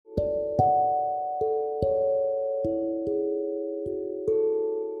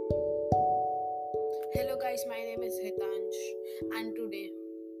guys, my name is Hitansh, and today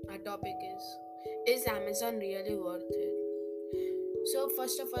our topic is Amazon really worth it? So,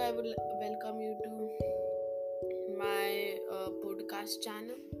 first of all, I would welcome you to my podcast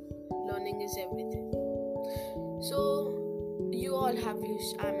channel, Learning is Everything. So, you all have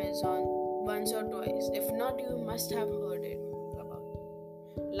used Amazon once or twice. If not, you must have heard it about.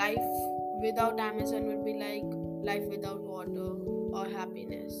 Life without Amazon would be like life without water or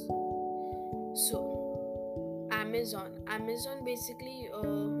happiness. So, Amazon basically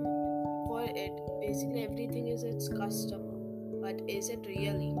for it, basically everything is its customer, but is it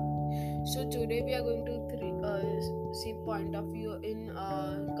really? So today we are going to see point of view in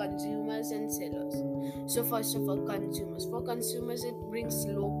consumers and sellers. So first of all, consumers. For consumers, it brings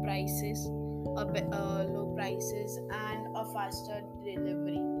low prices and a faster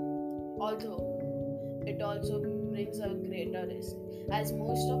delivery. Although it also brings a greater risk, as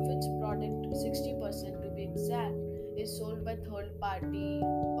most of its product, 60% to be exact, is sold by third-party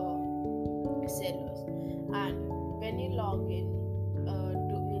sellers. And when you log in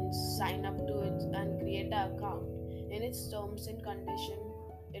to means sign up to it and create an account, in its terms and condition,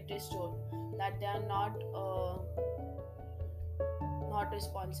 it is told that they are not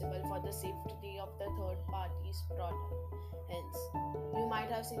responsible for the safety of the third party's product. Hence, you might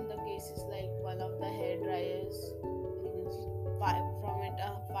have seen the cases like one of the hair dryers, means from it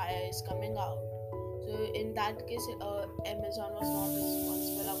a fire is coming out. So in that case, Amazon was not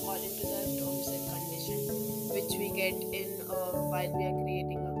responsible according to the terms and conditions which we get in while we are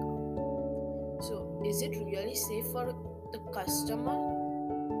creating account. So is it really safe for the customer?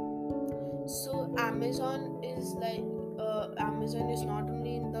 So Amazon is not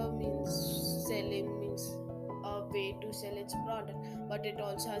only in the means a way to sell its product, but it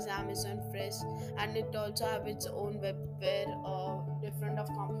also has Amazon Fresh, and it also have its own web where different of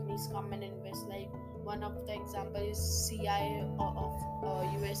companies come and invest. Like one of the example is CIA of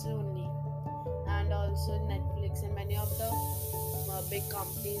US only, and also Netflix, and many of the big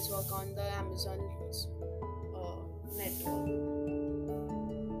companies work on the Amazon's network.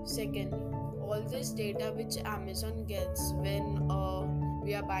 Secondly, all this data which Amazon gets when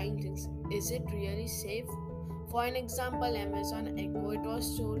we are buying things, is it really safe? For an example, Amazon Echo, it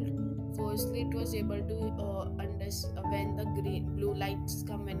was told firstly it was able to understand when the blue lights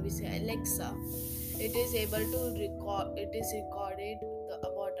come when we say Alexa, it is able to record. It is recorded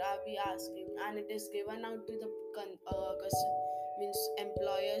what are we asking, and it is given out to the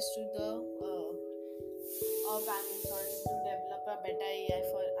employers to the of Amazon to develop a better AI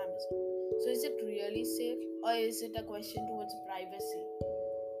for Amazon. So is it really safe, or is it a question towards privacy?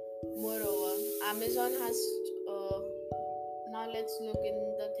 Moreover, Amazon has now let's look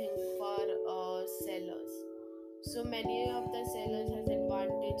in the thing for sellers. So many of the sellers has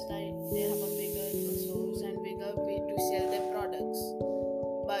advantage that they have a bigger source and bigger way to sell their products,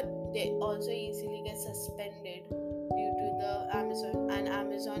 but they also easily get suspended due to the Amazon, and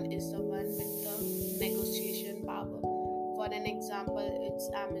Amazon is the one with the negotiation power. For an example, it's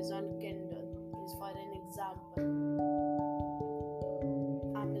Amazon Kindle is for an example.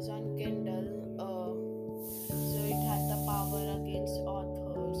 Amazon Kindle, so it had the power against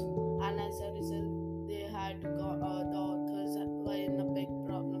authors, and as a result, they had the authors were in a big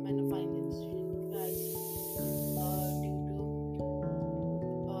problem and a financial crisis due to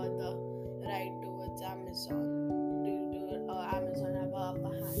the right towards Amazon. Due to Amazon have a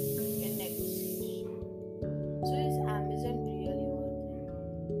upper hand in negotiation. So is Amazon really worth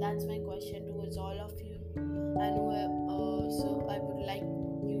it? That's my question towards all of you, and so I would like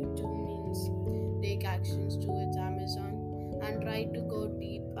you to take actions towards Amazon and try to go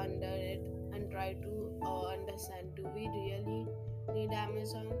deep under it and try to understand, do we really need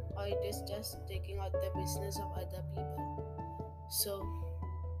Amazon, or it is just taking out the business of other people? So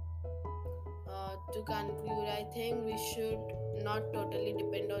to conclude, I think we should not totally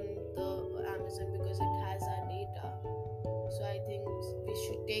depend on the Amazon because it has our data. So I think we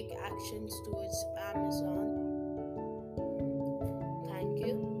should take actions towards Amazon